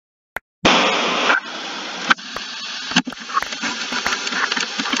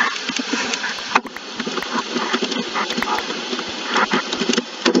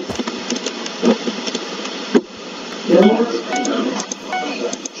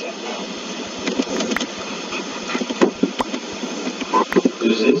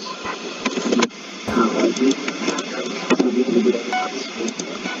Who's this?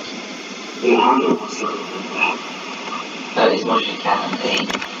 That is what you can be.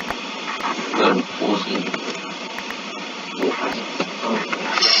 Good forcing.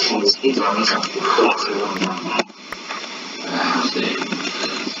 He's on something.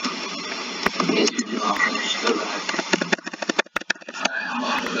 Yes, we do not finish the rag. I'm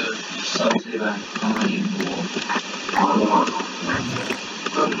not going to so to that. I'm ready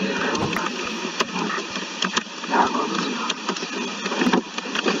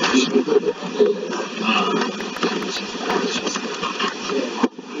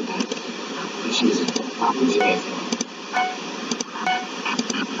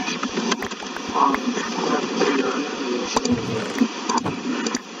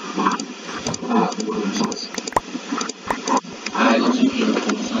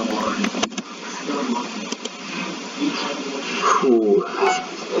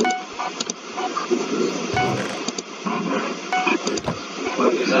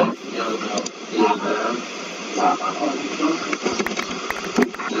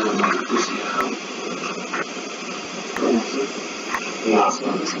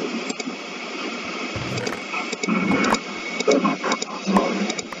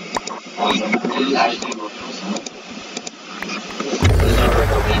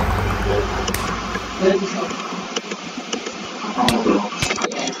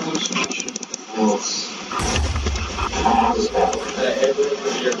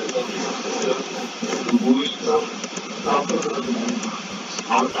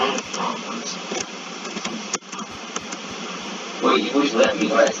Wait, you always let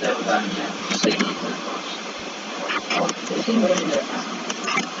me write that without me saying it first.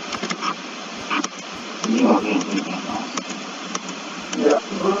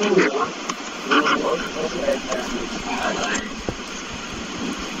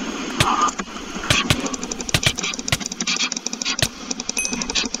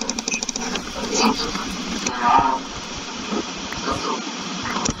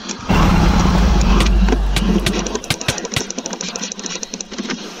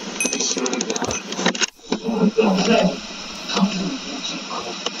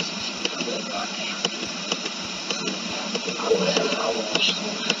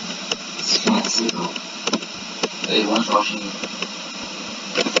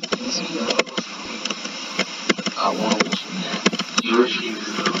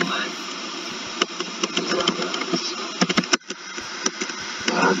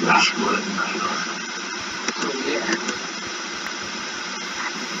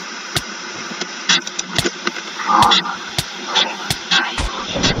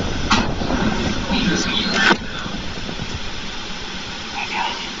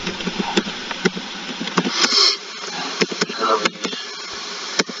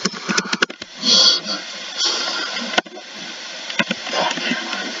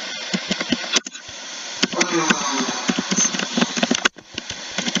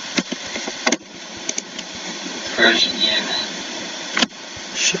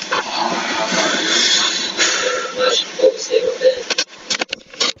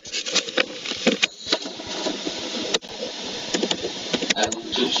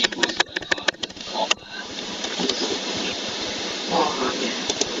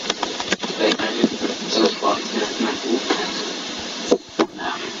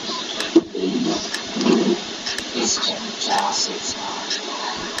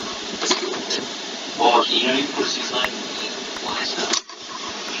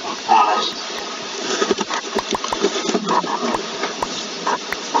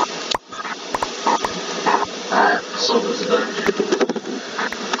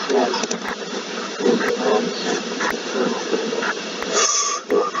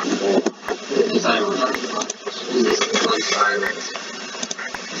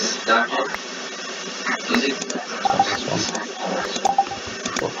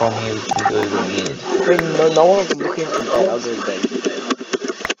 From here we can go to the weird. Wait, no one's looking for bed, I'll go to bed.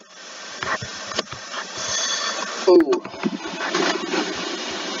 Ooh.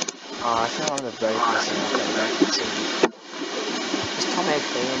 I think I'm the very first thing I can back. Is Tom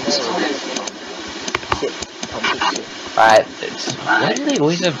everything on there or is Tom? Shit, Tom took shit. Alright, why do they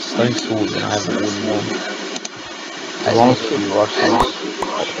always have stone swords and I have a wooden one? As long as we rush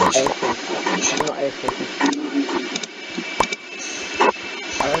Everything. Not everything.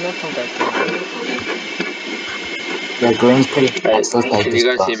 I don't know if I'm going to Yeah, green's pretty fair. It's just like Can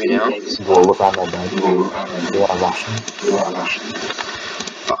you guys hear me now? wall around my bed. You are rushing.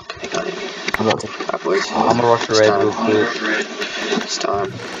 Fuck, I can't hear me. I'm about to. Boys. I'm gonna rush a red real quick. It's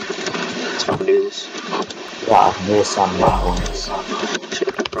time. Let's fucking do this. Yeah, there's some young ones.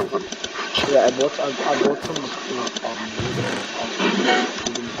 Shit, wrong one. Yeah, I bought some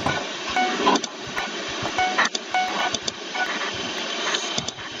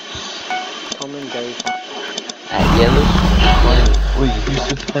Tom and Jerry. Yellow. Wait, who's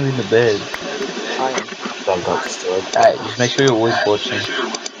still climbing the bed? I am. That got destroyed. Alright, just make sure you're always watching.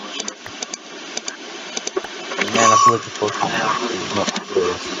 Man, I feel like you're fucking. Not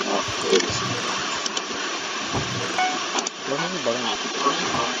serious. What is the button?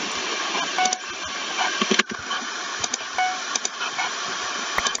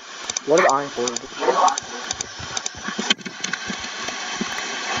 What is iron for?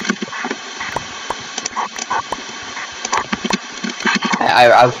 I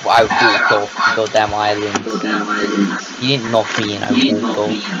walked off the goddamn island. You didn't knock me in, I walked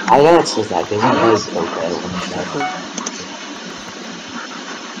off. I know it's just that, there's no way to go there when it's like,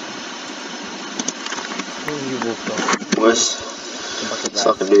 You walked off. Boys, let's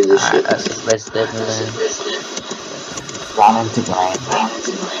fucking do this shit. Let's definitely. run into Brian.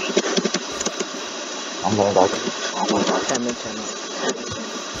 I'm gonna go. 10 minutes.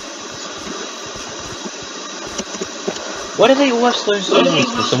 Why do they all have stone swords?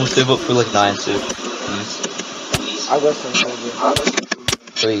 Can someone save up for like 9 soup? I got some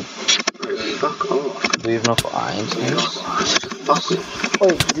for you. Wait, Fuck off. do we have enough iron tools? Fuck you.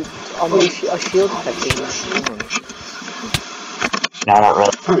 Wait, a shield protecting you. No, not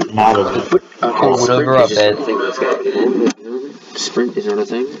really. Not really. Oh, what over our bed? Sprint is not a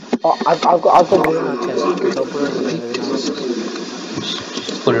thing. Oh, I've got one in my chest. So put it on the bed.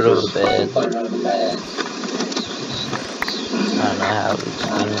 Just put it over the bed. I don't know how to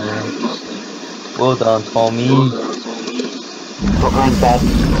explain it. Well done, Tommy. Put mine back.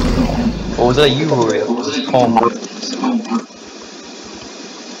 Or was that you, Rory? It was Tom.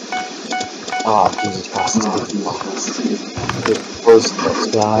 Oh, Jesus Christ. Good voice,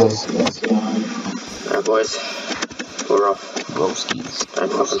 guys. Alright, boys. We're off. Roasties.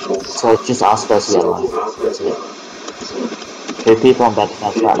 Don't fucking fall. So it's just us versus the other one. That's it. 2 people on bed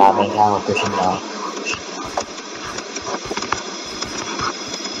defense right now, me now, we're pushing now.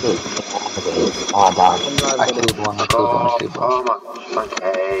 Oh, I died. I killed one. Oh my.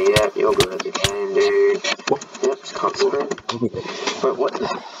 Okay, yeah, you're good at the game, dude. Yep, just can't sprint. Wait, what the?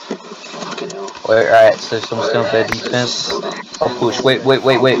 Fucking hell. Wait, alright, so someone's still on bed defense. I'll push. Wait. Tom,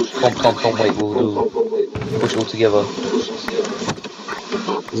 wait, we'll do. Push all together.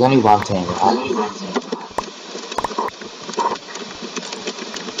 There's only one team, right?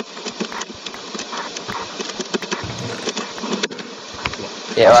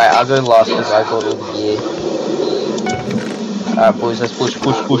 Yeah, alright, I'll go last because I got all the gear. Alright, boys, let's push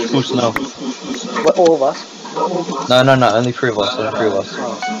now. What, all of us? No, only 3 of us,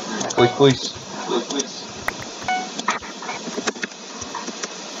 Boys.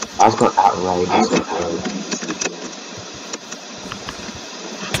 I've got outrageous.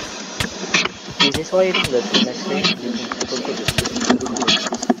 Is this why you can listen next week?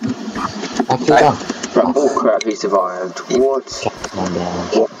 I killed him. Oh crap, he survived. What? One down.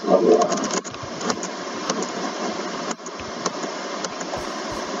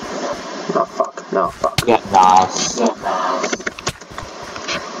 No, fuck. Yeah, nice.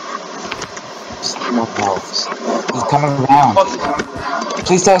 He's coming around.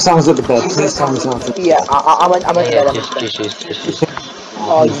 Please tell someone's at the bed. Please tell me someone's at the bed. Yeah, I'm at the bed. Just.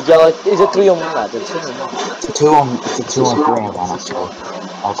 Oh, is it 3 on 1 lad? It's 3 on 1. It's a 2 on 3 on 1 actually.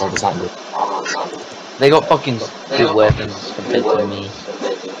 I'll go beside you. They got fucking good weapons compared to me.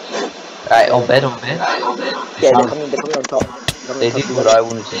 Alright, on bed. Yeah, they're coming on top. They did what I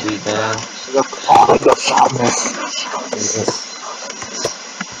wanted to do, man. Oh, I got sharpness. Jesus.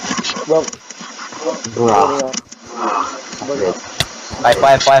 Well, Bruh. Alright,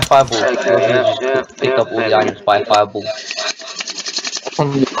 buy a fireball. Just pick up all the items, buy a fireball.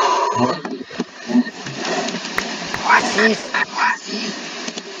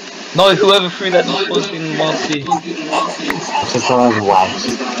 No, whoever threw that fucking monster. It's just going away.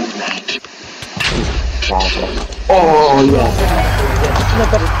 Oh, yeah. no,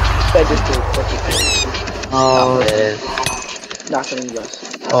 better do it. Oh, Nothing else.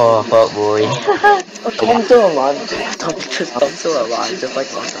 Oh, fuck, Rory. Oh, Tom's still alive. Tom's still alive, just like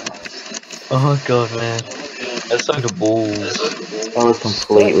last time. Oh god, man. That's like a balls. that was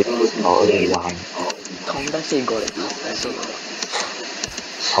completely totally wrong. Tom's actually good at this.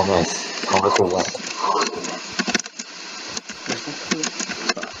 Thomas will win.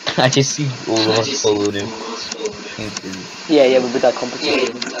 I just see all of us following him. Yeah, but with that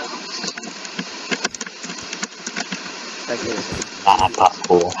competition. like this. Nah, that's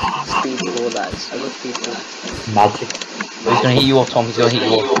cool. Speed 4, lads. I got speed 4. Magic. Oh, he's gonna hit you off, Tom. He's gonna hit you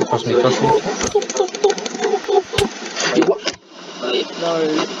off. Trust me, trust me. Wait. No,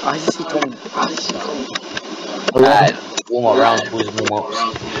 I just see Tom. Alright, warm up rounds, boys, warm ups.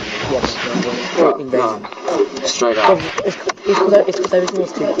 Yeah, but invasion. Straight up. It's because everything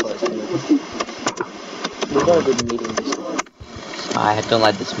was too close. We got a good meeting this time. I don't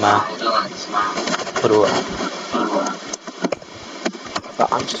like this map. But alright. But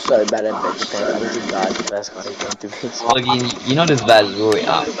I'm so bad at veg defense. I need to die the first guy who's going to be. Fucking, you know this bad as Rory.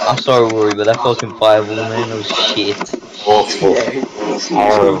 I'm sorry, Rory, but that fucking fireball, man, that was shit. Awful.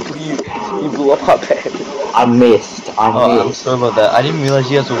 Terrible. You blew up our bed. I missed. Oh, I'm sorry about that. I didn't realize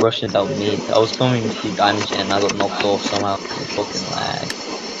you guys were rushing it down mid. I was coming through diamond chain and I got knocked off somehow. Fucking lag.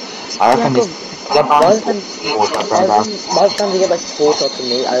 I reckon this. By the time they get like 4 shots of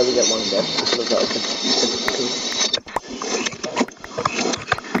me, I only get 1 death because of the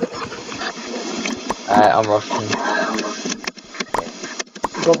Alright, I'm rushing.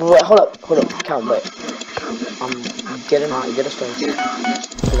 But wait, hold up, count, wait. Get a stone.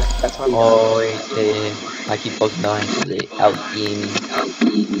 That's how you Oh, yeah. I keep fucking dying because they out-game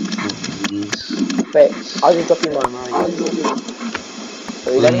me. Wait, I'll just drop you mine, right?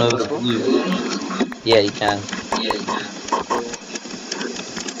 Are you Blue ready? knows blue. Yeah, you can.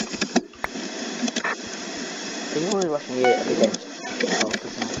 Anyone rushing me at the game?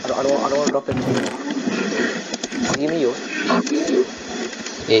 I don't want to drop anything. Give me yours.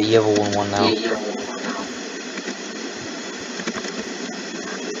 Yeah, you have a 1-1 now.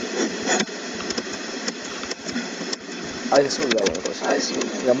 I just saw that one of those.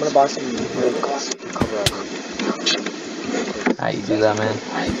 I'm gonna buy some cover out here. Alright, you do that, man.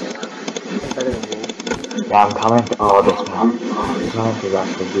 It's better than wool. Yeah, I'm coming to. Oh, this one. I'm coming to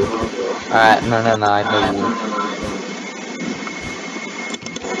rush with you. Alright, no, I know you.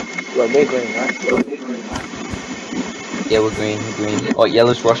 Well, we're green, right? Yeah, we're green. Oh,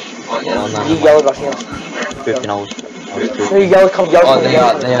 yellow's rush. Oh, no. You yellow rushing us. Tripping, I was No, tripping. you yellow come, Oh, they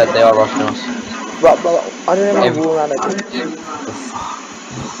are rushing us. But I don't have any wool around that too.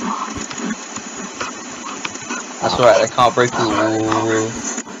 That's alright, I can't break through the wall.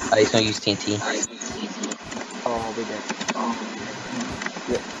 He's gonna use TNT. Oh, we dead.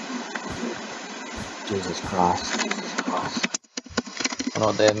 Jesus Christ. I'm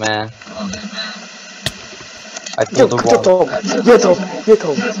not dead, man. I pulled the wrong. Yeah,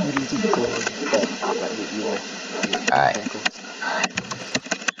 Tom. You need to go. Alright.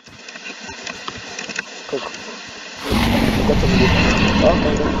 Cool.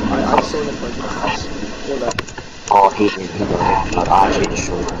 I saw them budget. All that. Oh, he got it. I actually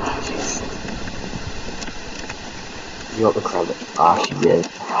destroyed him. You got the credit. Ah, she did.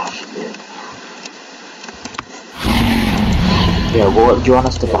 Yeah, what do you want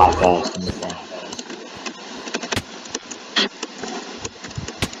us to buy first in the thing?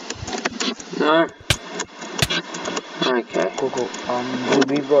 No. Okay. Cool.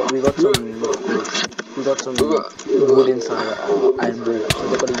 We got some wood inside our iron wool. So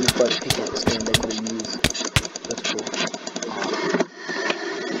they're gonna use both pickaxe and they're gonna use. That's cool.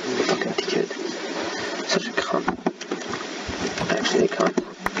 Fucking kid. Such a cunt. Actually, a cunt.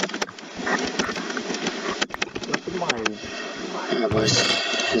 Look at mine. Alright, boys.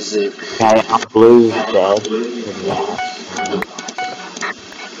 This is it. Okay, I'm blue dead.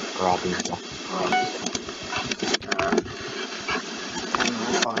 Grab these stuff.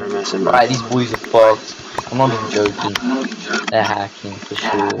 Alright, these boys are fucked. I'm not even joking. They're hacking for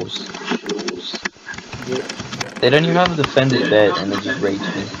sure. They don't even have a defended bed and they just rage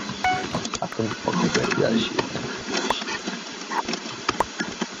me. I couldn't fucking break that shit, man.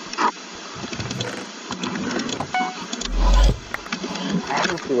 I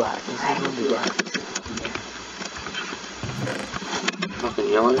have a few hacks. This is gonna be right. Fucking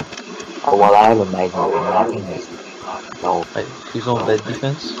yellow. Oh, well, I haven't made one. I think it's gold. Wait, who's on bed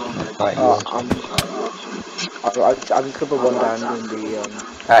defense? Alright, you are. I just put the one down in the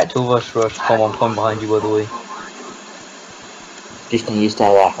Alright, 2 of us rush. Come on, come behind you by the way. Just can you stay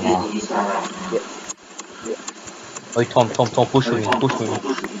there for now? Yeah. Wait, Tom, push with me. It looks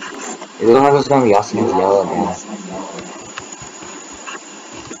like it's gonna be us against yellow now.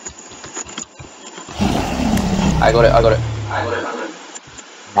 I got it.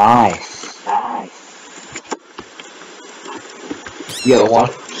 Nice. Yeah, one.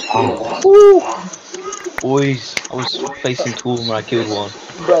 Oh. Boys, I was placing 2 of them when I killed one.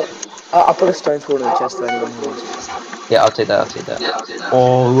 Bro, I'll put a stone sword in the chest for anyone who wants it. Yeah, I'll take that.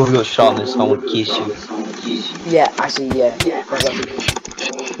 Oh, whoever got shot in this, I want to kiss you. Yeah, actually, yeah. Good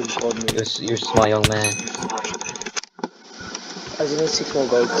God, me. You're a smart young man. There's only 6 more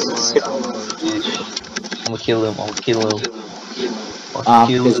goals for my I'ma kill him. I'ma kill him. Yeah,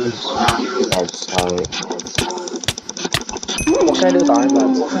 so What can I do with Iron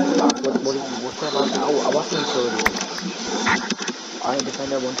Lads? What can I buy? Oh, I bought some utility. Iron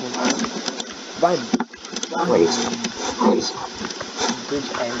Defender 125. Buy please. Bridge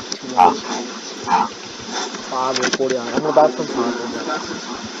and 2 more. 540 iron. I'm gonna buy it from 500.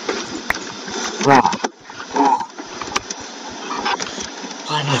 Right.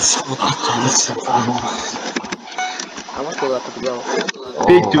 I need so much. How much gold I put to go?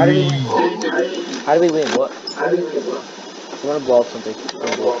 Victory! How do we win? What? I'm gonna blow up something.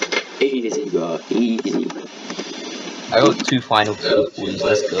 Easy, bro. Easy. I got 2 final kills, boys.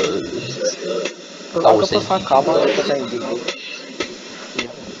 Let's go. I got plus 5 carbon for saying Ginga.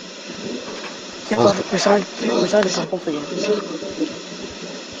 Yeah, resign the compost again.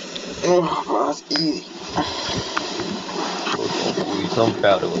 Oh, that's easy. Well done, boys. I'm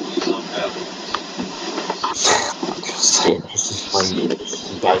proud of us. Shit, this is when you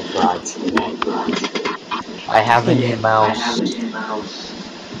game right. I have a new mouse.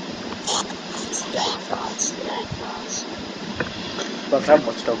 But I'm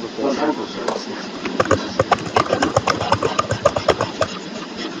watched over boys.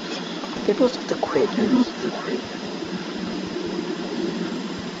 People have to quit, dude.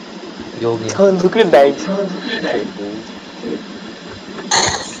 Yogi. Look at that.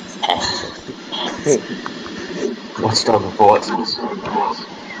 What's done reports? I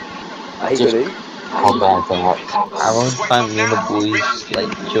got it. Combat that. I one time me and the boys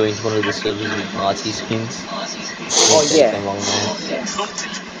like joined one of the servers with Nazi skins. Oh yeah. Long man.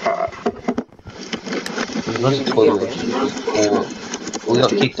 It was a Did bunch you of get total banned? or we got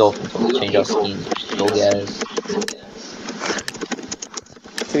kicked off until we changed our skins, which is dog ass.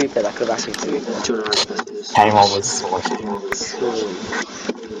 To be fair, that could have actually been. Came on with sword.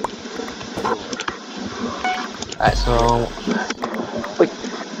 Alright, so Wait,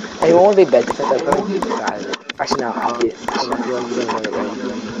 anyone want to be bed defense? Actually, no, I'll be it. I feel like you don't want it right.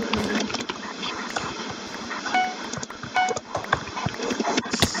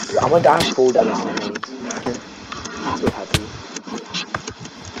 I'm gonna die full damage to the mains. So happy.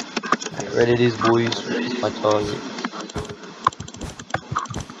 ready it is, boys. It's my target.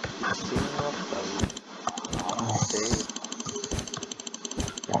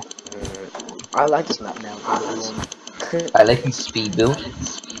 I like this map now. I like these speed build.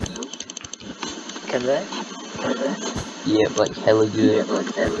 Can they? Yeah, like hella good.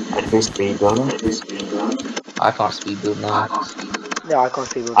 At this speed building? I can't speed build now. No, I can't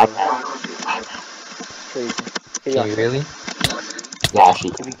see I them. can. Sure you can. Can you really? Yeah,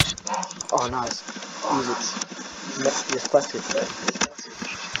 actually. Oh, nice. Use it. Just flex it.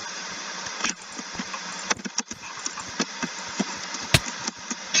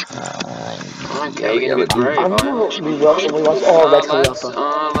 Okay, you're gonna be great. I remember we once all red coming up.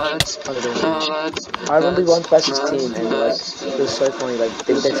 Lads. I remember we once versus team and like it was so funny. Like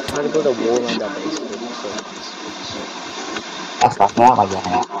they tried to build a wall around our base. But it was so That's not now, I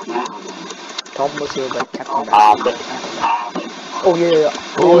guess. Tom was here like Captain Back. But Oh yeah.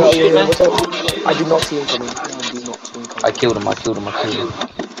 Oh shit, man. What's up? I did not see him coming. No, I did not see him coming. I killed him.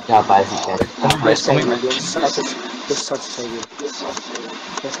 yeah, basically. You're savior. You're such a savior.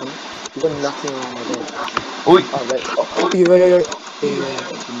 Yes, honey. You got nothing around my bed. Oi! Oh, right. Oh, yeah.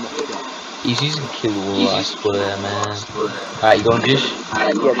 He's using kill wall, I swear, man. Alright, you going, Jish?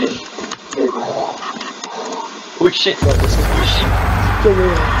 Yeah, good. Oh shit! Yeah.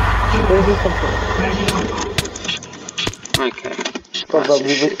 Where did he come from? Okay. Bro,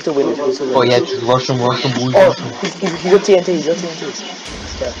 we have to win this. Oh yeah, rush him, boys. Oh, he got TNT.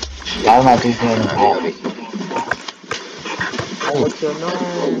 Yeah. Why am I doing that? What's your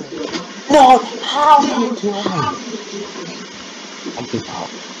name? No! How did you kill me? I give up.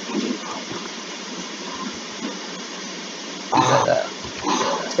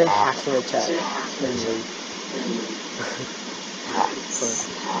 Say hacks in the chat.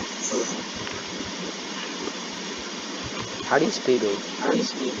 How do you speed it?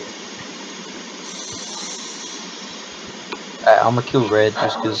 I'm gonna kill Red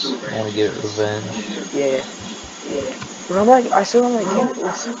just cause I wanna get revenge. Yeah. But I'm like, I saw him like,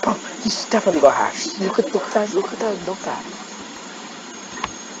 bro, he's definitely got hacks. Look at that.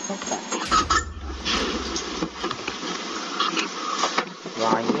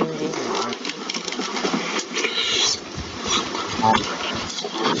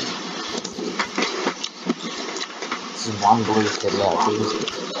 This is one blue kid left.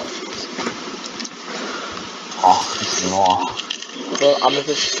 Oh, no. Well, I'm gonna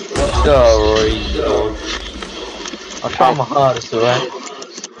just. Sorry, dog. I'll try my hardest, alright?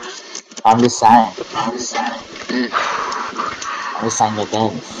 I'm just saying. I'm just saying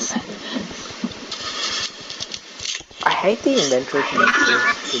again. I hate the inventory controls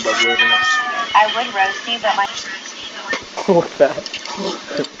with the word in it. I would roast you, but my What's that?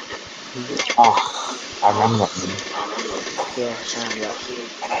 Oh, I remember that one. Yeah, yeah.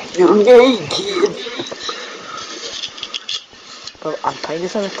 You're gay, kid. Bro, I'm playing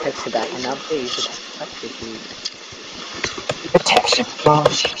this on a texture back, and now I'm so used to texture back, it's weird. The texture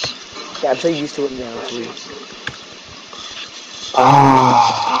bunch. Yeah, I'm so used to it now, it's weird.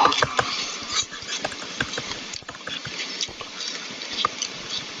 Ah.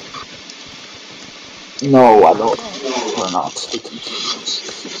 No, I don't. We're not sticking to this.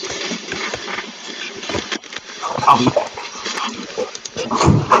 I'll be back.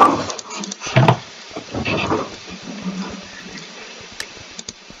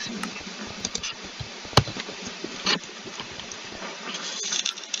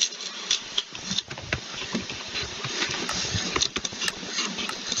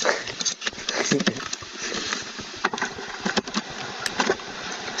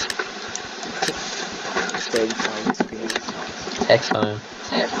 Dead silent screen. Tech home.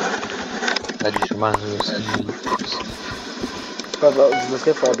 That just reminds me of Stevie. Bro, let's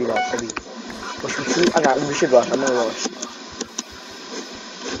go for Obby though, Obby. Or should we? No, we should rush, I'm gonna rush.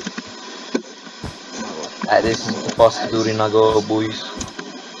 This is the fastest building I got, boys.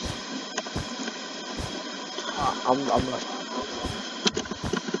 I'm rushing.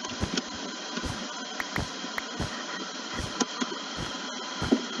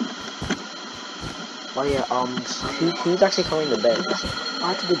 Oh yeah, who's actually coming to bed?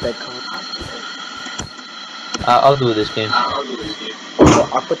 I have to do bed cover. I'll do this game. So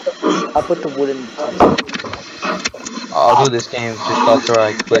I put the wood in the chest. I'll do this game just after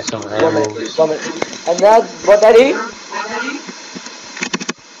I quit some emeralds. 1 minute. And that, what daddy?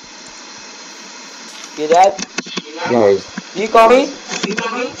 You dad? Guys, You call me?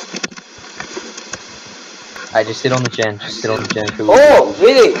 I just sit on the gen, just sit on the gen. Oh,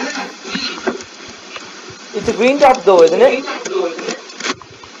 really? It's a green top though, isn't it?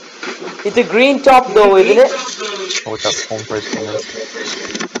 It's a green top though, isn't it? Oh, what's up, phone first coming?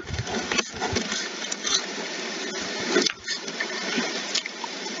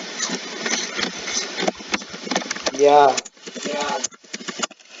 Yeah.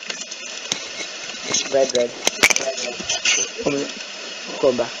 Red.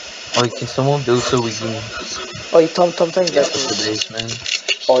 Come back. Oh, can someone build so we can Oh, Tom's get best to the friend. base, man?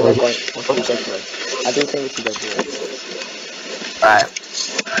 Oh, they're going. We should go for it. I do think we should go for it. Alright.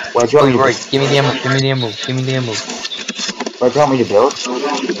 where do you Oh, want me to right, give me the emerald, give me the emerald, give me the emerald. Where do you want me to build?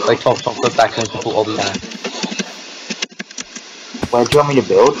 Wait, Tom, flip back so we can put Obby down. Where do you want me to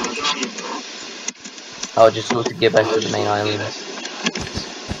build? Oh, just look to get back to the main island.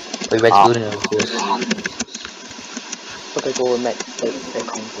 Wait, red's building over to us. Okay, cool. They're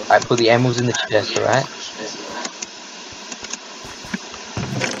coming for us. Alright, put the emeralds in the chest, alright?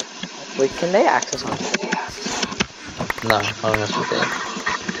 Wait, can they access on? No, I don't mess with it.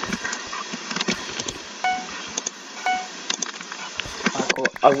 Cool.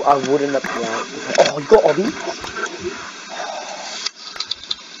 I wouldn't have. Yeah. Oh, you got Obby?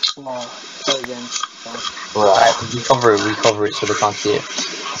 Oh, sorry, Jen. Sorry. Alright, recover it so they can't see it.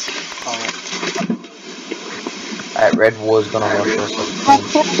 Alright. Alright, red was gonna rush us.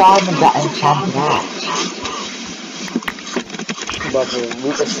 Diamond that enchanted axe. Bubble, we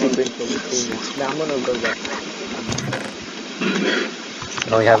just sleeping for the cool. Now I'm gonna go back.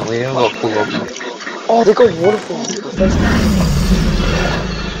 No, we haven't got full Obby. Oh, they got waterfall. The first time.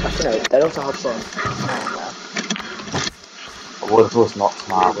 Actually, no, that also helps on. Waterfall's not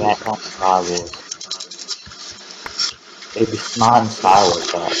smart, we ain't not Star Wars. It'd be smart in Star Wars,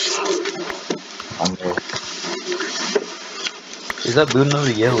 but Is that building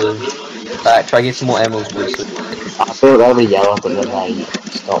over yellow? Alright, try to get some more emeralds, boys. I built over yellow, but then they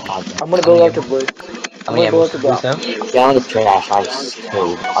stopped having I'm gonna build up to blue. How many emeralds did we have? yellow trash. I just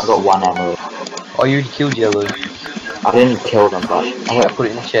killed. I got 1 emerald. Oh, you already killed yellow. I didn't kill them, but I put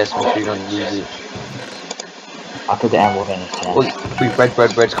it in the chest, make sure you don't lose it. I put the emerald in the chest.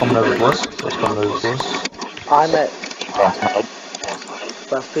 Wait, red's coming over to us. Red's coming over to us. I'm at. Yes, mate.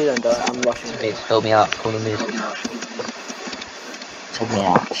 But please don't die. I'm rushing. Mate, help me out, come to me. Chug me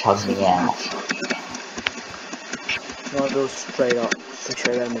out. Chug me out. I'm gonna go straight up to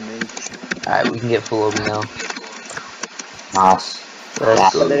show them the move. Alright, we can get full Obby now. Nice.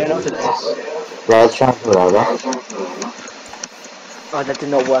 Let's But they go. don't know what to do. Red's trying to put over. Oh, that did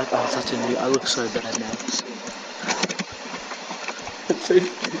not work. Oh, such a new. I look so bad now.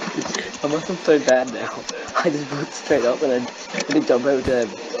 I must have so bad now. I just boot straight up and then did a jump over to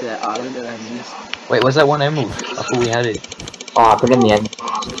the island and I missed. Wait, was that one emerald? I thought we had it. Oh, I put in the end.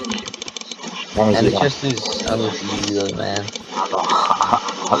 Let me And see the that. chest is only for you though, man. I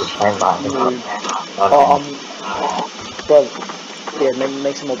was playing that. Noob. Okay. Bro, yeah,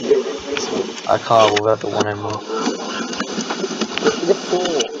 make some more. I can't without the one emerald. Is it 4?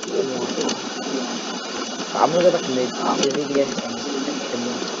 I'm gonna go back to mid. If we can get it, emerald.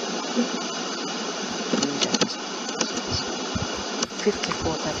 15 seconds.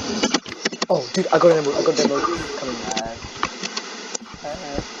 54 seconds. Oh, dude, I got an emerald. I got the emerald. Coming back.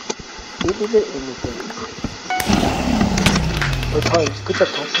 Leave it in the thing. Oh, Tom, good job,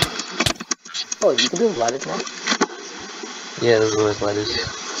 Tom. Oh, you can do ladders now? Yeah, there's always ladders.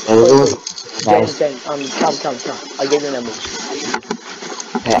 Yeah, this was nice. James, come. I gave you an emerald.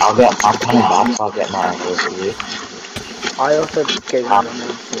 Okay, I'm coming back so I'll get my emeralds for you. I also gave you an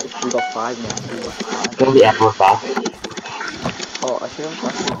emerald, so we got 5 now. So we got 5. Give the emerald back. Oh, I should have.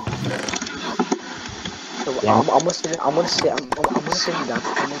 So Yeah. I'm gonna sit down. I'm gonna sit you down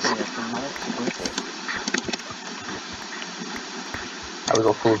for 10 minutes and I'm gonna finish. We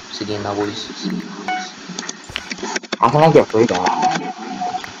got full obsidian now, boys. How can I get through that?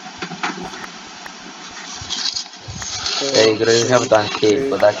 Yeah, you gotta have a diamond cave,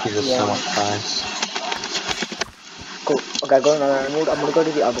 but that gives us so 1. much time. Cool. Okay, I got another emerald. I'm gonna go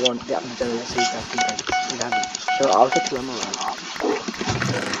to the other one. The other generator so you can have it. So I'll get 2 emeralds.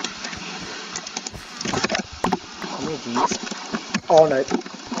 How many G's? Oh no.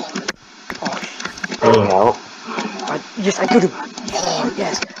 Oh shit. Any help? Yes, I got him. Oh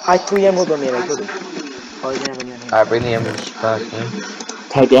yes. I had 3 emeralds on me and I got him. Oh, you didn't have any on him. Alright, bring the emeralds back, man.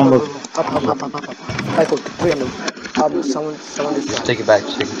 Take the emerald. Up. I got 3 emeralds. Someone just Just dropped. take it back,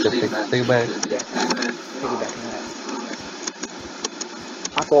 take it back. Yeah. Take it back.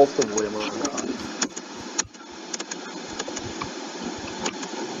 I got off the wood emerald.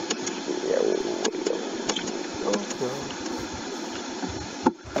 Oh,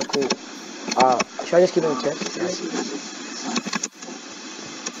 cool. Should I just keep it in the chest? Yes.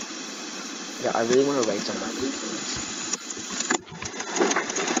 Yeah, I really want to raid someone.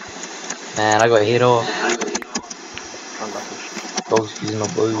 Man, I got hit off. Unlucky. Dog's using a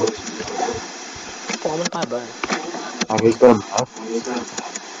bow. Oh, I'm gonna buy a bow. Oh, who's got a bow?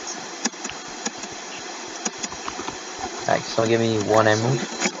 Alright, someone give me 1 emerald.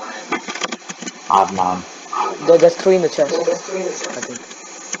 I have none. There's 3 in the chest. I think.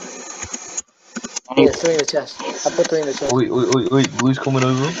 Yeah, there's 3 in the chest. I put 3 in the chest. Wait, blue's coming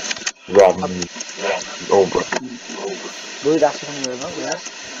over. Red and gold. Blue's actually coming over, yeah.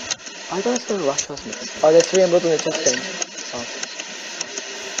 I gotta still rush us, man. Oh, there's 3 emeralds in the chest, James. Oh.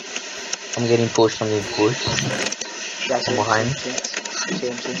 I'm getting pushed. Yeah, I'm behind. See.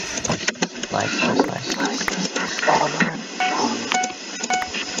 Nice. Oh no.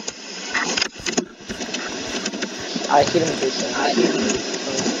 I hit him with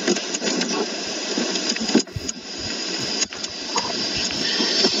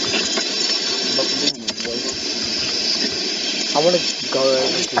I wanna go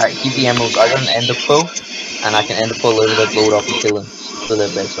over to... Alright, keep the emeralds. I got an ender pearl, and I can ender pearl over that blow up and kill him. For their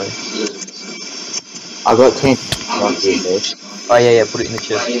bed, sorry. I got 10 these. Oh yeah, put it in the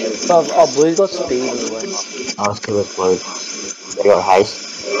chest. Oh, Blue's got speed as well. I was kill this blue. They got haste.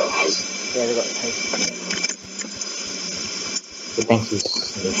 Yeah, they got haste. He thinks he's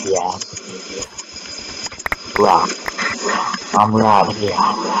sneaky ass. Wow. I'm right here.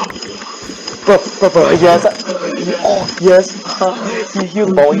 Bro, yes. Oh, yes. He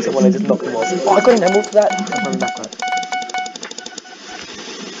was bowling someone and just knocked him off. Oh, I got an emerald for that. I'm coming back, right.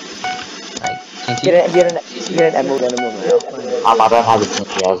 Right, He had an emerald on him now. I don't have a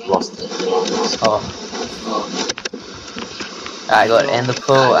sneaky ass, lost it. Oh. I got ender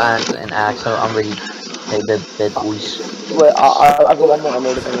pearl and an axe, so I'm ready to take the boys. Wait, I've got 1 more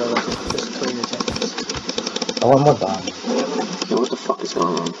emerald if anyone wants it. Just 3 in the chest. I want more done. What the fuck is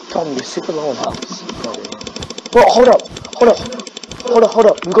going on? Tom, you're super low on health. Bro, hold up.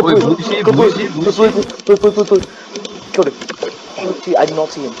 We got blue. Blue. Killed him. Oh, gee, I did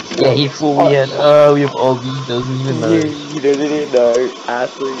not see him. Yeah, he full we had. We have all these, doesn't even know. You didn't know.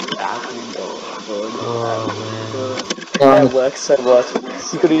 Athlete. That works so much.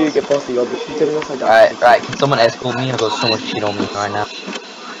 You couldn't even get past the other. You couldn't also die. Right, can someone escort me? I've got so much shit on me right now.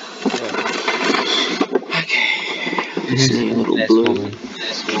 This is a little Escort blue. me.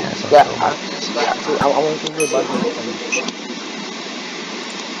 Yeah, actually, I want to give you a bug next time.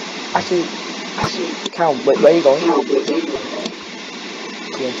 Actually, Cal, where are you going?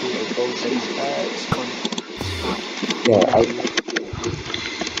 TNT, gold,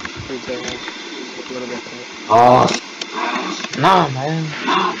 bridge there, like, a little bit. Oh, nah, man.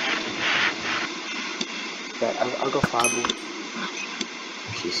 Yeah, I'll go fireball.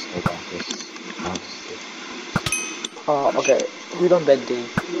 She's so dangerous. Okay. Who's on bed D?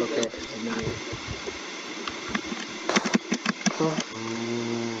 Okay.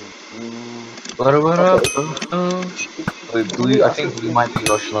 What up? Okay. Wait, It's gonna Blue, be I us. think Blue might be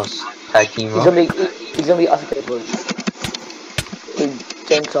rushing us. Tag team It's up. gonna be us against Blue. Hey,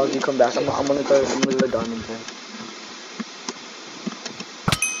 James, Charles, you come back. I'm gonna go diamond then.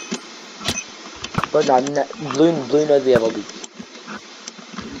 But nah, Blue knows we have LB.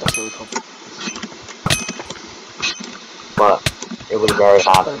 That's really cool. But it was very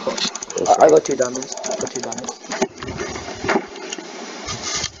hard. I got 2 diamonds.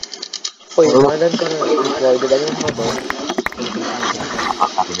 Wait, is one of them gonna deploy? Did anyone have a bow?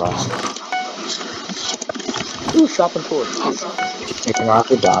 Ooh, sharpened torch. Taking out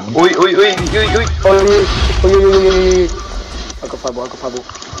the gun. Oi. Oh, I got fireball. I got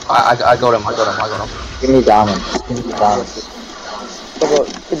him. Give me diamonds. Oh, bro,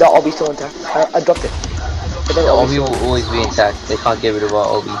 the obby still intact. I dropped it. But The then OB still. will always be intact. They can't get rid of our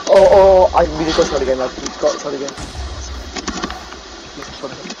OB. We just got shot again, like, we just got shot again.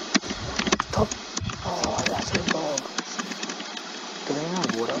 Stop. Oh, that's so long. Do they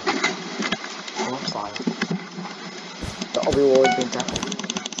have water? I'm on fire. The obby will always be intact.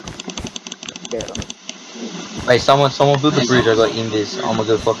 Yeah. Wait, someone build the bridge. I got invis. I'm gonna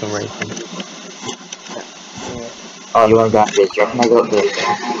go fucking rape him. Yeah. Oh, you want to go to this? I got this.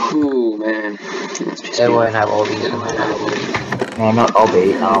 Ooh, man. They won't have OBs. No, not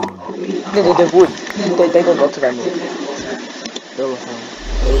Obby. They would. They got lots of emeralds. They were fine.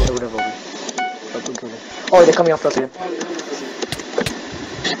 They would have obby. Oh, they're coming after us again.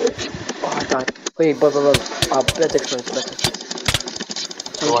 Oh, I died. Wait, bro. Let's explode.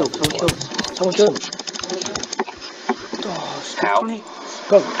 Someone kill him. Oh, stop funny.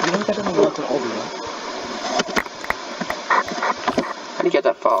 Bro, you know that doesn't work on obby, right? How do you get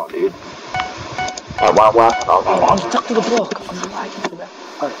that far, dude? That won't work. Oh, I'm stuck to the block. I'm lagging to the back.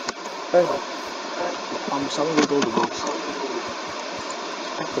 Alright, where is it? Someone will build the blocks.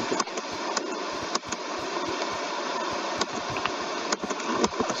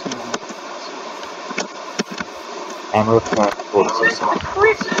 Emerald forces.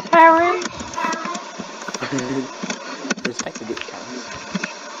 Respect the good Karen.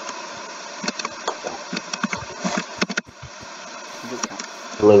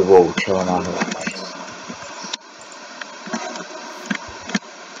 Blue wall chilling on the place.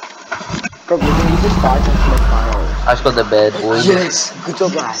 Bro, we can use this fire to make fire. I just got the bed, boys. Yes! Good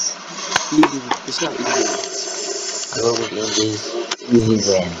job, guys. Easy. It's not easy. I go with invis. Easy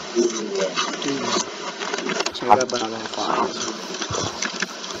win. Check it out, but I'm on fire.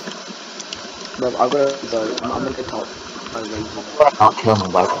 Bro, I'm gonna get top. I'll kill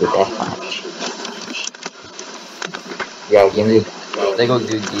him by the deathmatch. Yeah, give me. They got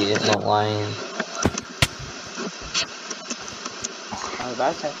good gear, not lying.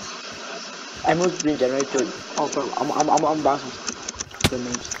 That's it. Emerald's been generated. Oh, bro, I'm bouncing. The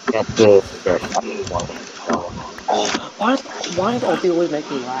names. Get the Why does OP always make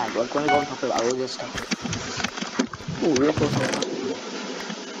me lag? Like when I go on top of it, I always get stuck. Ooh, real close on top.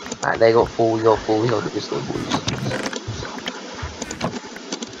 Alright, they got full, we got full, we got the pistol, boys.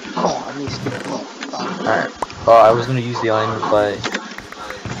 Oh, I missed. Alright. Oh, I was gonna use the iron, but...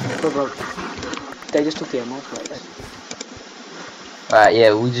 Bro. They just took the emerald, right? Alright,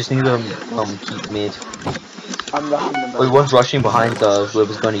 yeah, we just need to keep mid. I'm rushing them. Wait, one's rushing behind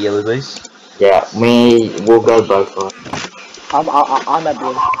whoever's going to yellow base. Yeah, we will go both ways. I'm at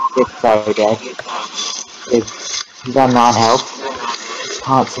blue. It's so dead. He's on 9 health.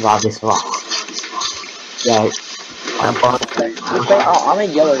 Can't survive this loss. Yeah. I'm fine. I'm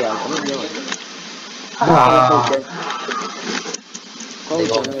in yellow, guys. I'm in yellow. They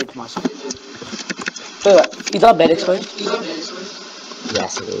got Generate myself. Wait, is that bed exposed?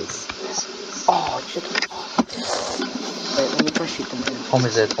 Yes, it is. Oh, shit. Wait, let me try shoot them. Tom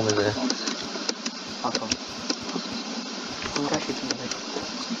is there. I'll come. Let me try shoot them.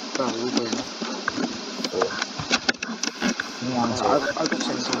 Bro, we'll go now. I'll go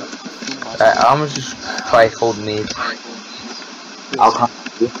 17. Alright, I'm gonna just try hold mid. I'll come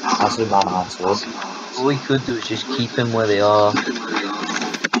to you. I'll see my iron sword. All we could do is just keep them where they are.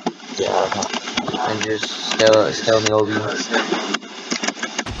 Yeah. And just stay on the OB.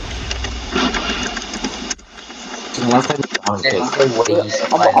 Unless I get down There's to no way he's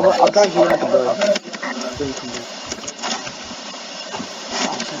I'll try healing at the bow.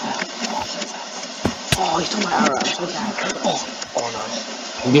 Oh, he's on my arrow. I'm so bad. Oh no.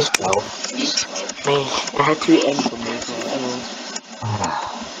 You just go. Man, I had to end for me for emeralds.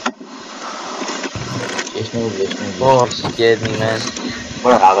 Just move, just move. Oh, you scared me, man.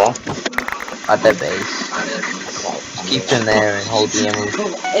 Where are they? At that base. Okay, Just keep them there and hold the emerald. Bro,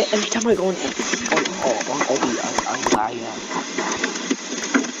 every time I go on Obby, I lag out.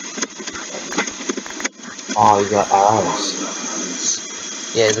 Oh, you got arrows.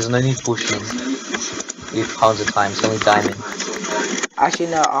 Yeah, there's no need pushing. We have tons of time, it's only diamond.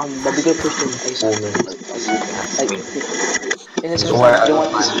 Actually, no, but we gotta push them 4 ASAP. minutes. Like, in the sense Don't that worry, I you don't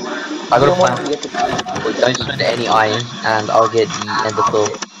got want, time. I you got a don't want plan. to get the team. Wait, don't spend any iron, and I'll get the ender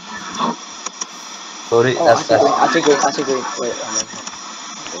pearl. Got it? Oh, I see That's green, I see green, I see green. Wait,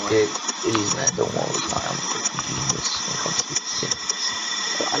 it. It is, man. Don't worry. I'm a fucking genius when it comes to this shit.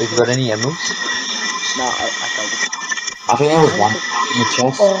 I Have you got any emeralds? No, I found it. I think there was one in the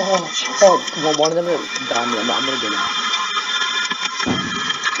chest. One of them are diamond. I'm gonna get him.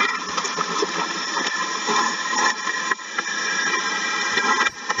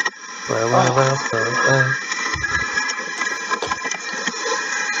 Well.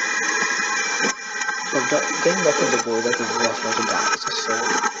 So getting back in the world, that's the worst way to die. It's just so.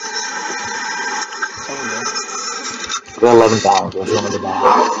 So annoying. I got 11 diamonds. What's one of the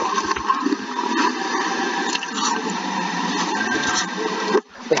diamonds?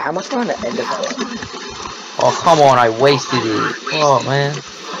 Wait, how much we're on the end of that? Oh, come on. I wasted it. Oh, man.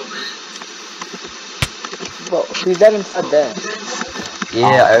 Well, who's that inside there?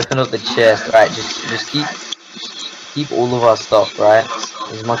 Yeah, I opened up the chest. Right, just keep all of our stuff, right?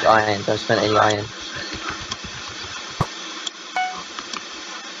 As much iron. Don't spend any iron.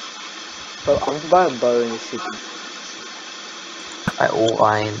 Bro, I'm gonna buy a bow and shoot them. Right, all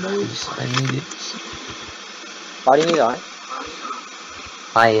iron, please. I need it. Why do you need iron?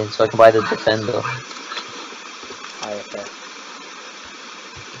 Iron, so I can buy the defender. Oh, okay.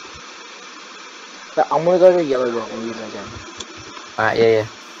 But I'm gonna go to yellow room and use it again. Alright, yeah.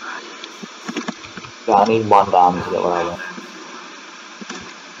 Yeah, I need 1 diamond to get what I want.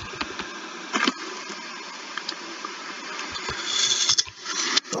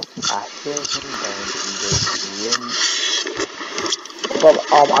 I feel some down. Well,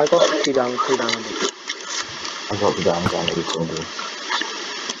 I got 2 diamonds, 2 diamonds. I got the diamonds I needed to do.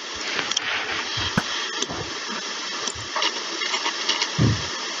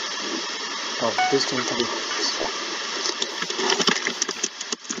 Oh, this seems to be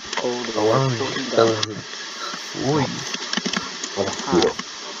cold. I want to fellas. Oi. What a feel.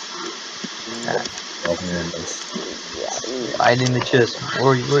 Iron in the chest.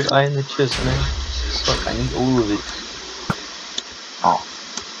 Oi, iron in the chest, man. Fuck, I need all of it. Oh.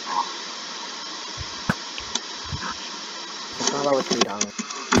 It's not about 3 diamonds.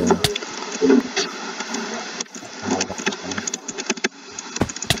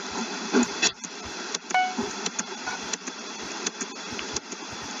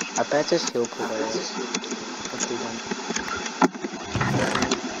 I bet this heal pool is.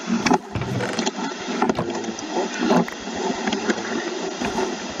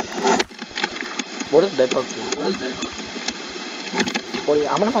 What does bedbug do? Well,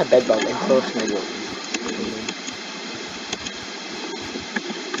 yeah, I'm gonna buy bedbug and throw some wood.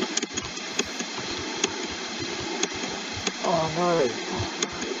 Oh no!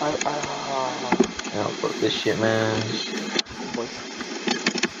 Yeah, fuck this shit, man. Voice.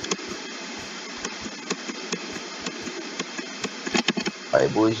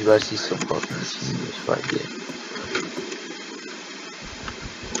 Alright, boys, you guys see some fucking genius right here.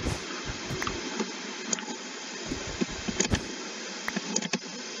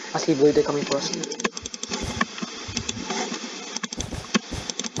 I see blue, they're coming for us.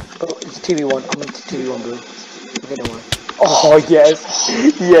 Oh, it's 2v1. I'm into 2v1 blue. Okay, don't worry. Oh, yes!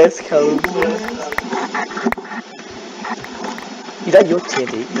 Yes, Callum. Is that your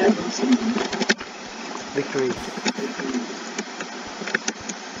TNT? Victory.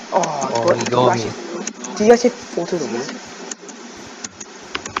 Oh, bro, He got me. did you actually fall to the wall?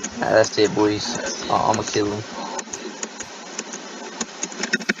 Nah, that's it, boys. I'ma kill him.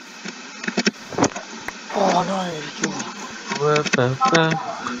 Oh no, you killed me.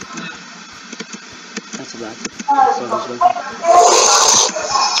 That's a bad. So there's no.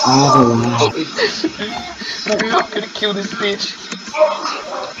 I'm gonna kill this bitch.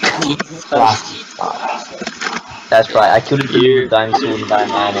 That's right, I killed him with diamond sword and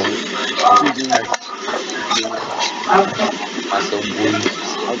diamond armor. Myself, boys.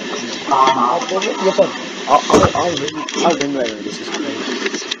 Yeah, but I'll win right now. This is crazy.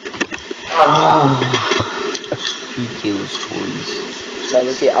 2 kills, boys. So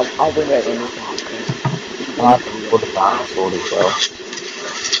let's see. I'll win right now. This is crazy. I have to put the diamond sword as well.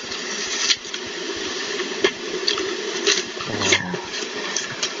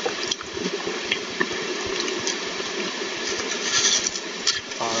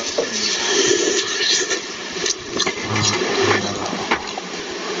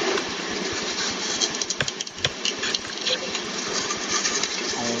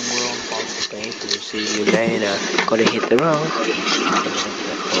 to see you later. Gotta hit the road.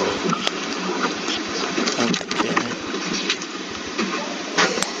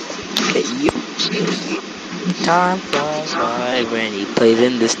 Okay, you. Time flies by when he plays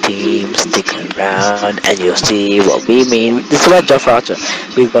in this team. Stick around and you'll see what we mean. This is about Jafra Archer.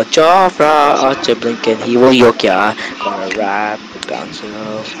 We've got Jafra Archer blinking. He will yoke ya. Gonna rap about you.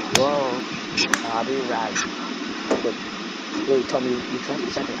 Whoa. I'll be right. Wait, Tommy, you try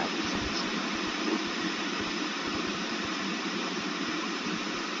the second act.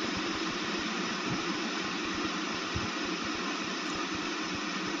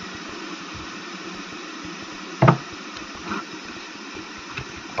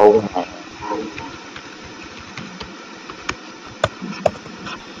 Oh my.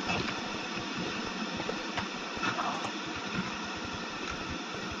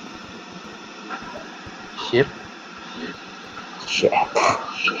 Ship. Shit.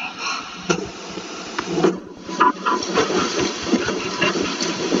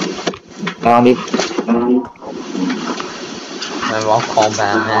 Found it. Remember, I'll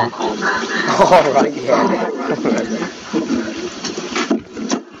combat, man. Alright, yeah.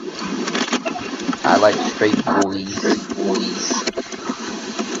 I like straight boys.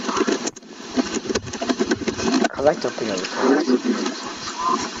 I like jumping over toilets.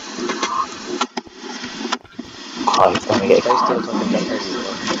 Oh, it's gonna get Stay still so I can jump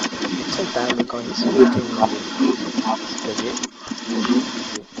everywhere. It's so bad when going between levels. Legit.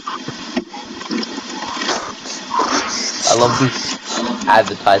 I love this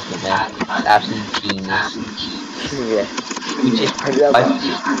advertisement, man. It's absolutely genius. Yeah. We just I love fight. that.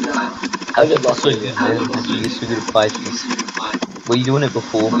 How I did get this lost so in good, it. man? This so good at fighting. Were you doing it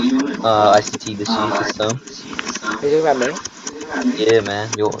before? ICT this term? Are you talking about me? Yeah, man.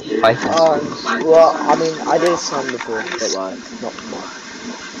 Your fighting skills. Well, I mean, I did some before, but like, not much.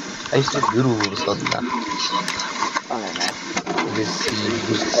 I used to get good all of a sudden now. I don't know. You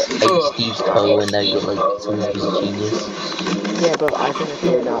just ate Steve's toe and now you're like some of his genius. Yeah, but I think I do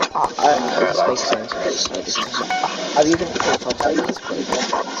now. It just makes sense. I've even played top stage this play.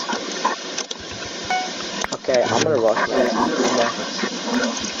 Okay, I'm gonna rush this. I'm rushing.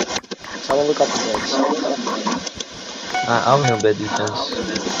 Someone look up the bridge. I'm gonna bet defense.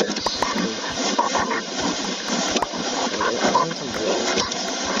 I just need some blood.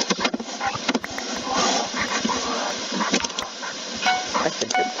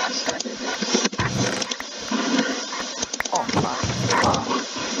 Expected it. Oh, fuck.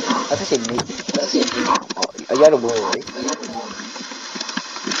 That's actually neat. Oh, you had a wall, right?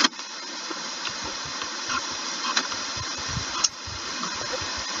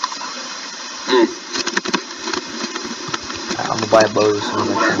 I'm gonna buy a bow as soon as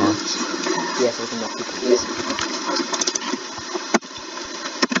I can. Yes, we can knock people.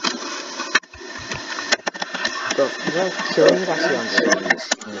 Bro, you know, killing is actually underrated in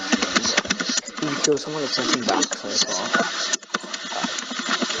this game. You kill someone, it sends him back so far.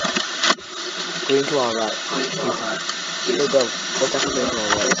 Green to our right. Hey bro, watch out for green to our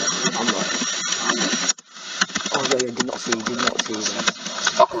right. I'm rushing. Oh yeah, did not see, man.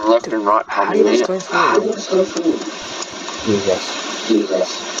 Fucking left and right, How do you not going forward? Jesus.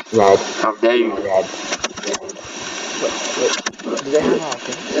 Red. How dare you? Red. Wait. Do they have our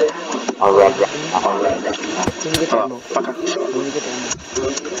thing? Oh, red. We need to get Oh, ammo. fucker. We need to get ammo.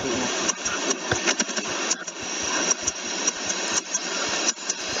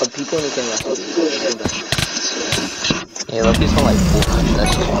 But people in the game actually do this. This game Yeah, like it's not like Fortnite.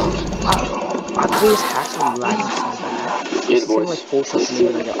 That's just funny. I thought his hats were lagging so bad. Yes, He's taking like boys. 4 shots and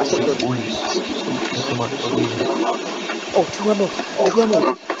then I still killed him. Boys, stop talking so much. I'll do it. Oh, 2 ammo.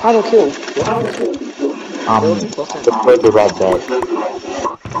 Final kill. Well done. Deploy the red bed.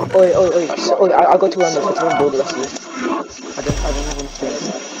 Oi. So, I got 2 ammo, so try and build the rest of you. I don't have enough things.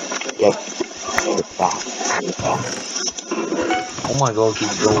 Yep. It's back. Oh my god,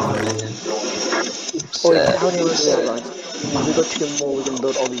 keep going, man. Oi, Upset. how many rounds do we have, guys? If we got 2 more, we can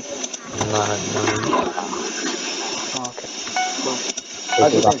build obby. No. Oh, okay. Well, I'll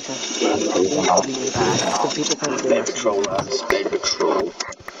give them a chance. Obby is bad. Because people play this game Spade actually patrol, use it. Spade patrol.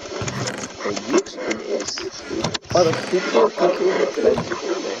 The use it is. Oh, look, who killed Flynnzy?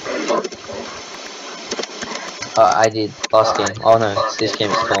 I did last game. Oh no, this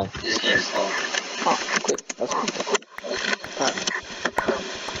game it's calm. Oh, quick. That's quick.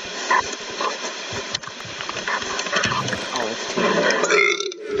 Oh, it's 2 minutes.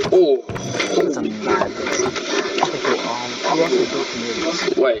 Oh, That's a mad build. Okay, cool. Who else has built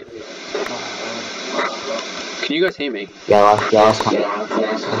community? wait. Can you guys hear me? Yellow. I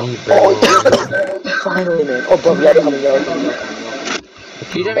need very well. Finally, man. Oh, bro, yellow coming.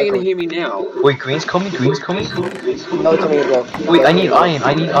 You don't even hear me now. Wait, green's coming, green's coming. No, come here, bro. Wait, I need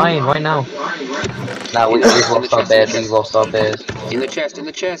iron right now. Nah, we've lost our bed, we've lost our bed. In the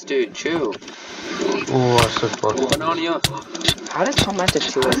chest, dude, chill. Oh, I'm so fucked. Banana. How does Tom manage to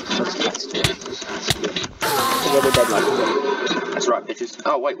 2x plus stats to it? Yeah, we're dead, like, we're dead. That's right, bitches.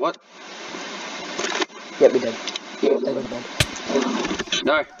 Oh, wait, what? Yeah, we're dead. They're dead.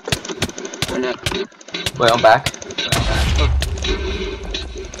 No. Oh, no. Wait, I'm back.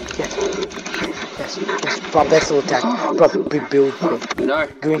 Yes. Bro, best little attack. Bro, big build quick. No.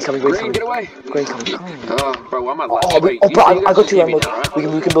 Green's coming, Green, get away. Green's coming, come on. Oh, bro, why am I Oh, like? Wait, bro, I got 2 hear me emeralds. now, right?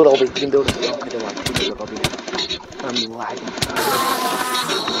 We can build Obby. We can build it. Oh, okay, don't worry. We can build Obby. I'm lagging.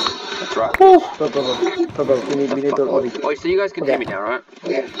 That's right. Bro, we need to build Obby. Oh, so you guys can hear me now, right?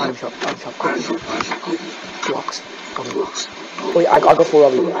 Item shop, quick. Blocks. Obby. Wait, I got 4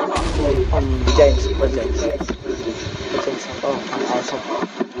 Obby. James, where's James? Oh, fine, Tom.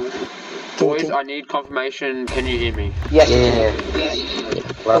 Boys, I need confirmation. Can you hear me? Yes. Yeah.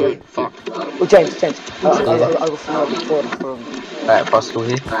 Okay, fuck. Oh, James. I'll go for him. Alright, possible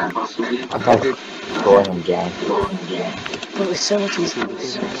here. I'm not scoring him, James. Bro, it's so much easier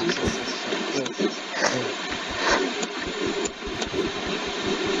because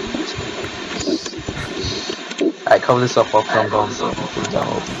Alright, cover this up after I'm gone.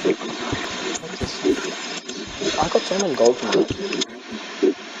 I got so many gold from it.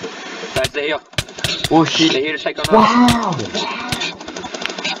 Guys, they're here. Oh shit. They're here to take on us. Wow!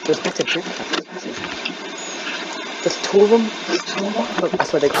 There's better brick. There's 2 of them. Look, I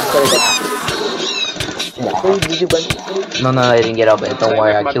swear they got. Wait, did you win? No, I didn't get out of it. Don't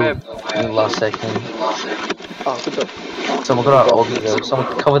worry, I killed in the last second. Oh, good job. Someone got out of though. Someone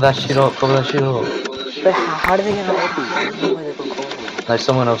cover that shit up. But how did they get out of it? I don't know why they got gold. No,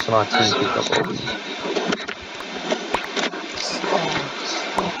 someone else on our team picked up all.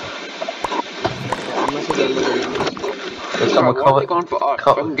 Someone Why are cover. they going for us?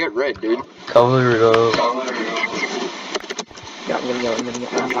 Fucking get red, dude. Cover it up. Yeah, I'm gonna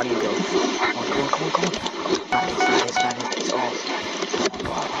I'm fighting gold. Oh, come on. Nice. It's all.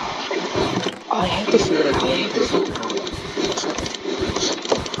 Oh, I hate to see what I do.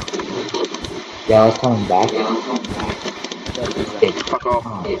 Yeah, I was coming back. Fuck off.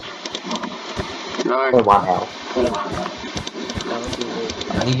 No. For 1 health.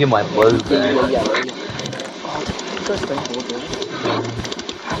 I need to get my bow back. Yeah. Oh, you guys don't hold it.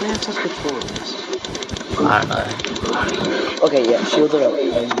 How do they have such good swords? I don't know. Okay, yeah, shields are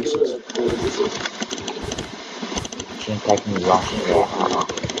useless. Shouldn't take me rushing there.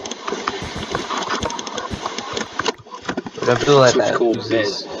 Don't feel like Such that. cool Because bed.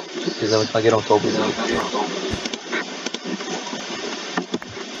 then we can't get on top of it.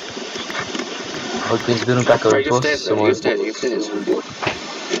 Oh, Queen's building back over to us. You stairs.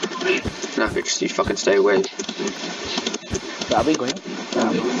 Nah, bitch, you fucking stay away. Where are we going?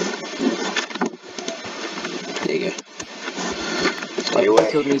 There you go. Stay They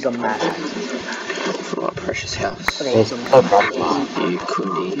away killed me some mad. from our precious house. Okay, There's some no problem. You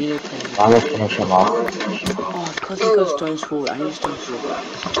couldn't eat. you need to play. Now let's finish him off. Oh, because he got stone sword. I need a stone sword.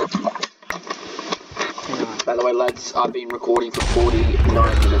 By the way, lads, I've been recording for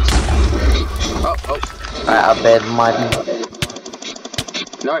 49 minutes. Oh. Alright, I bet might be.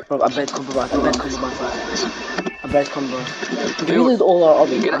 No. Bro, I bet compromise. We lose all our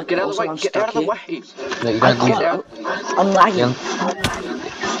obby. Get out of the way. Get out of the way. No, you I don't lose. can't. I'm lagging. The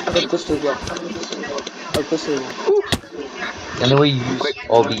I got this as well. only way you use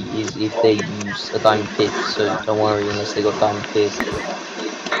obby is if they use a diamond pick, so don't worry unless they got diamond pick.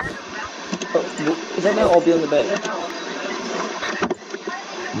 Is that my obby on the bed?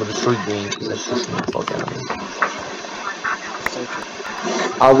 I'm gonna destroy green because that's just my fuck out.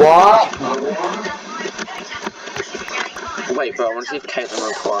 What? Wait, bro, I want to see if Caitlin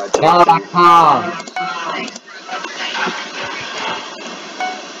required. No, I can't.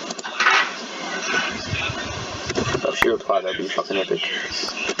 If she replied, that'd be fucking epic.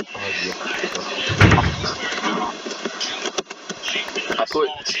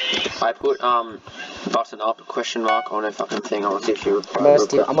 I put button up question mark on her fucking thing. I want to see if she replied.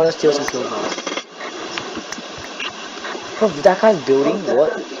 I'm gonna steal some kills now. Bro, that guy's building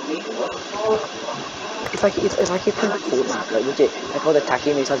what? It's like he's playing Fortnite, like legit. Like while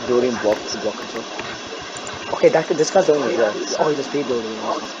attacking, he starts building blocks to block himself. Okay, this guy's doing as well. Oh, he's just speed building.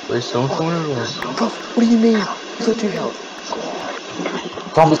 Where's someone coming over? Bro, what do you mean? He's got 2 health.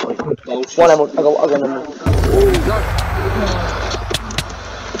 Zombies. 1 emerald. I got 1 emerald.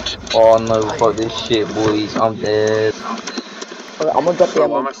 Oh no, fuck this shit, boys. I'm dead. Okay, I'm gonna drop the Bro,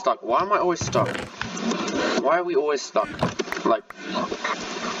 why am emerald. I stuck? Why am I always stuck? Why are we always stuck? Like,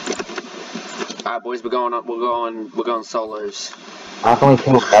 Alright, boys, we're going solos. How can we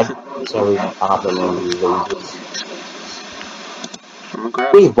kill red so we aren't the losers? I'm gonna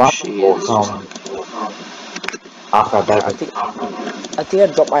grab We some won cheers. after I I better. think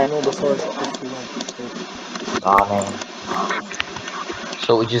I dropped my ammo before we went. Oh man.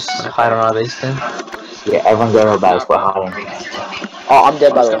 So we just hide on our base then? Yeah, everyone go to base, we're hiding. Oh, I'm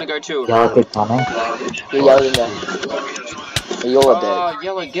dead I'm by just the gonna way. go too. Yellow keep coming. You're yelling there. You're dead. Oh,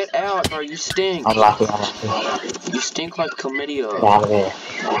 Yellow, get out, bro. You stink. I'm lucky. You stink like chlamydia. Get out of here.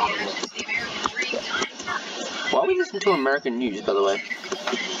 Why are we listening to American news, by the way?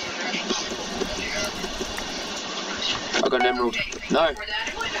 I got an emerald. No.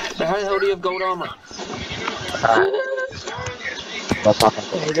 So how the hell do you have gold armor? What's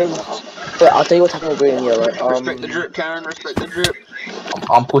happening? Wait, I'll tell you what's happening with green and yellow. Respect the drip, Karen. Respect the drip.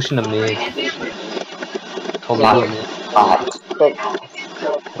 I'm pushing the mid. Hold Yeah, on. but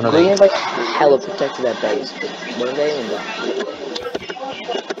We're not green gonna- is like hella protected at base. But when they in that,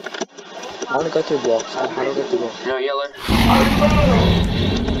 I want to go through blocks. How do I get through blocks? No, Yellow.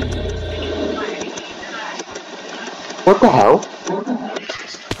 What the hell?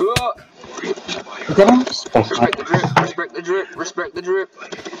 Oh, Is that any respect? respect the drip. Respect the drip. Respect the drip.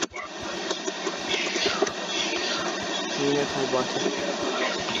 You know how to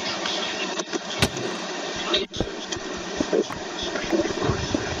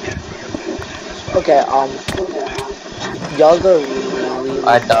Okay, y'all go really.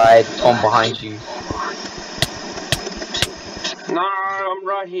 I died. Tom behind you. No, I'm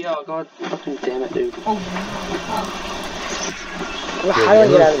right here. God fucking damn it, dude. How do I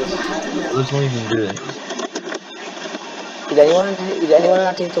get out of this? It was not even good. Is anyone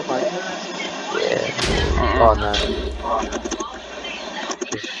not taking to fight? Yeah. Oh no.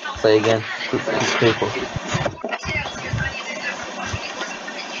 Just play again. It's people.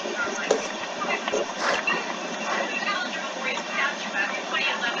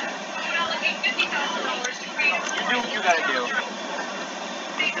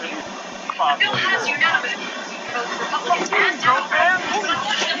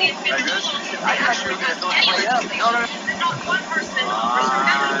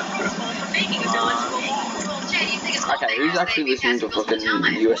 Okay, who's actually listening to fucking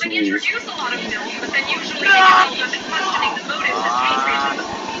US news?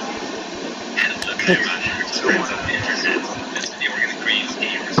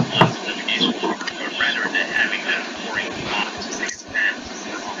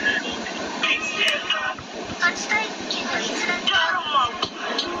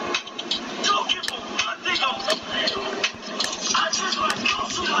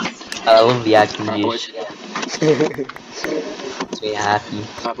 I love the acting Alright, boys. Makes me happy.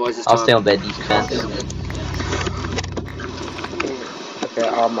 Alright, boys, it's I'll time. stay on bed defense. Okay,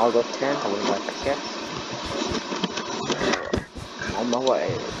 I'll go 10. I will back. Okay. On my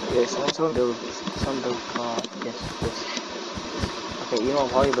way. Yeah, someone build. Some build car. Yes. Okay, you know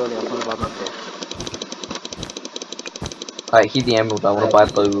while you're building, I'm talking about my build. Alright, keep the emerald. I want to buy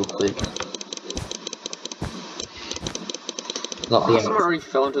bow real quick. Not the Someone emerald. already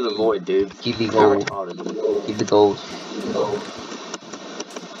fell into the void, dude. Keep the How gold. retarded. Keep the gold.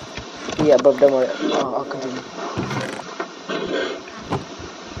 Yeah, but don't worry. I'll continue.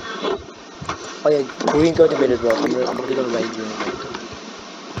 Oh yeah, green go to mid as well. So I'm probably gonna raid green again.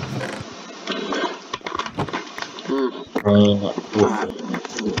 Green.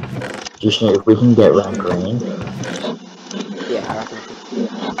 Just if we can get red green. Yeah, I reckon.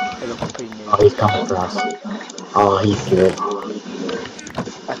 It looks pretty new. Oh, he's coming for us. Oh, he's good.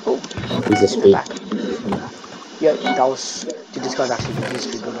 That's cool. He's a speed. Back. Yeah, that was. Dude, this guy's actually good. He's a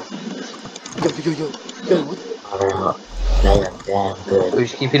speed builder. Yo, what? Oh, they are damn good. We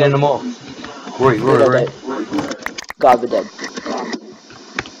just keep hitting them off. Rory. God, we're dead.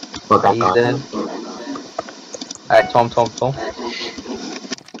 But that He's guy. dead. Alright, Tom.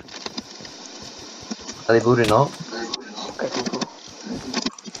 Are they booting up? Okay, cool.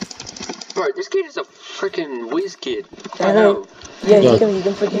 Bro, this kid is a freaking whiz kid. I know. Yeah, Yeah. he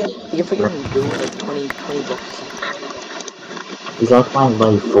can freaking do like 20 blocks. He's like playing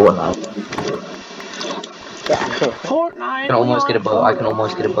bloody Fortnite. Yeah, I know. Fortnite. I can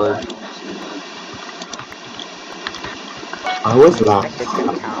almost get a bow. I always laugh.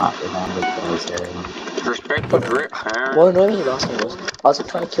 I remember those areas. Respect the drip, man. What annoyed me last time was I was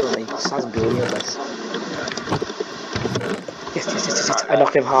trying to kill him and he starts building on us. Yes. I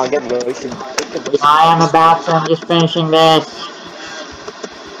knocked him hard, get roasted. I am about to, I'm just finishing this.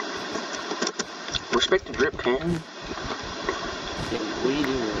 Respect the drip, Cam. What are you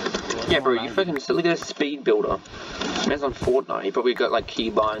doing? Yeah, bro, you fucking look at a speed builder. Man's on Fortnite. He probably got like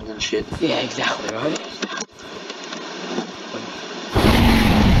keybinds and shit. Yeah, exactly, right?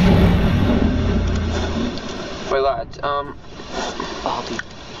 Wait, lads, Oh,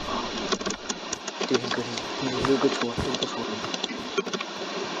 dude, he's good. He's a good sword.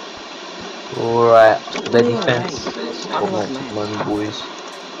 Alright, the Yeah, defense. right. Got I'm like, lots of man. money, boys.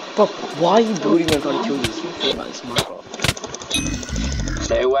 Bro, why are you building and trying to kill this Fortnite? It's Minecraft.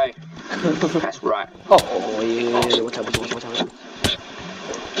 stay away. That's right. Oh, yeah. Watch out.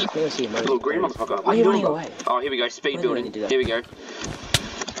 I see him. Little green motherfucker. Why are you running bro? away? Oh, here we go. Speed Why building. did you do that? Here we go.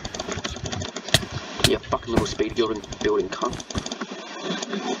 Yeah, fucking little speed building cunt.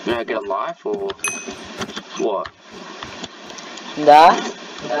 You know how to get a life or what? Da?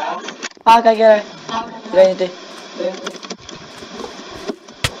 Okay, get it. Ready?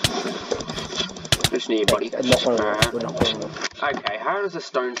 Just near, buddy. Not one of them. We're not one of them. Okay, how does a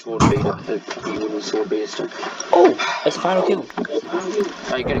stone sword beat a wooden sword beat a stone? Oh, it's the final kill.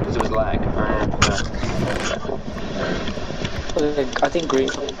 Oh, you get it because it was lag. I think green.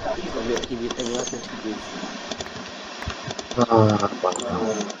 He beat them last minute green.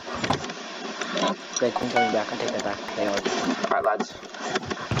 Green coming back. I take that back. They are. Alright, lads.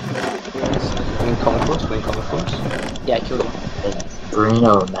 Green coming for us, Yeah, I killed him. Green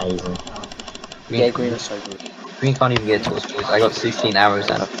are amazing. Yeah, green is so good. Green can't even get to us, boys. I got 16 arrows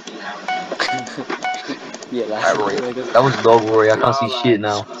out of Yeah, that Rory. That was dog Rory, I can't see shit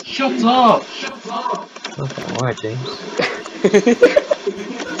now. Shut up! Okay, alright, James.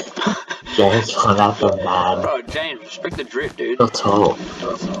 James got out the mad. Bro, James, respect the drip, dude. Shut up.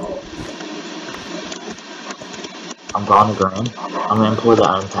 I'm going green. I'm gonna pull the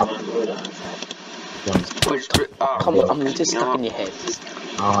thumbtack. Which drip? Oh, Come on, I'm literally stuck in your head.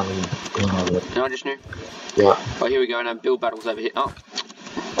 Oh, I need green over it. no, I just knew. Yeah. Oh, here we go, now build battles over here. Oh,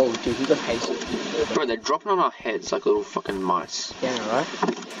 Oh, dude, he got haste. bro, they're dropping on our heads like little fucking mice. Yeah, right?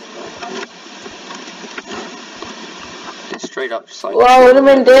 They're straight up just like... Whoa, wait a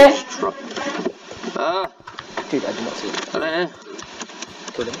minute there. Ah, Dude, I did not see it. hello.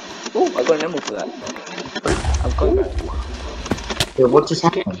 Killed him. Oh, I got an emerald for that. I'm going back. Yeah, what just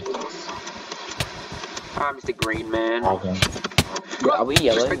happened? Ah, Mr. Green Man. Again. Yeah, are we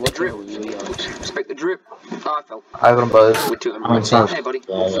yellow? Respect the What drip. are we yellow? Respect the drip. Oh, I fell. I got them both. We took him. I'm inside. Hey, buddy.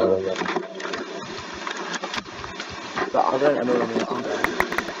 Yeah. But I got an emerald on me, I can't go.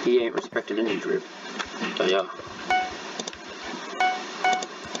 He ain't respected any drip. So, yeah.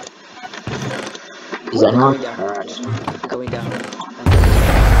 Is anyone? Alright. Going down.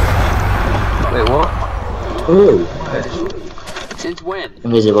 Wait, what? Ooh. Since when?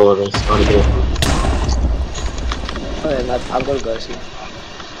 Invisible of this. Gotta be. Oh, yeah, I've got to go see.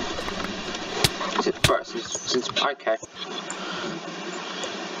 Since okay.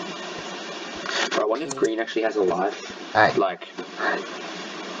 Bro, I wonder if green actually has a life. Alright. Like,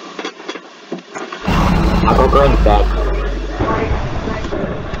 I got green back.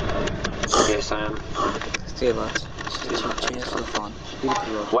 yes, I am. See, lads. Cheers for the fun.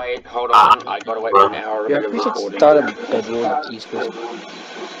 Wait, hold on. I gotta wait for an hour Yeah, of we should recording. start a bedroll East Coast.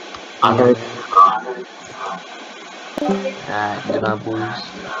 I'm gonna. Alright, good night, boys.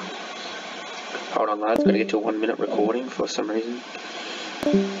 Hold on, lads. Gotta get to a 1 minute recording for some reason.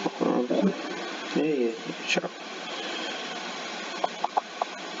 Yeah, shut up.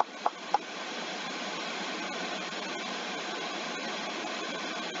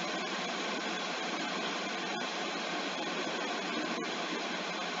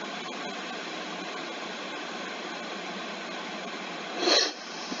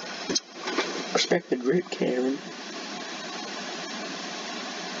 Respect the drip, Karen.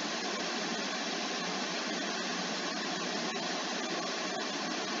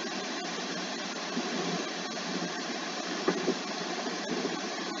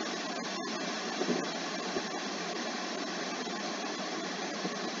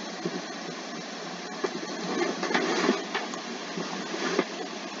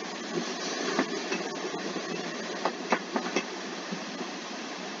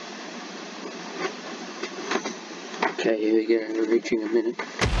 Okay, here we go, we're reaching a minute.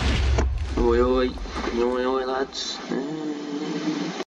 Oi, lads.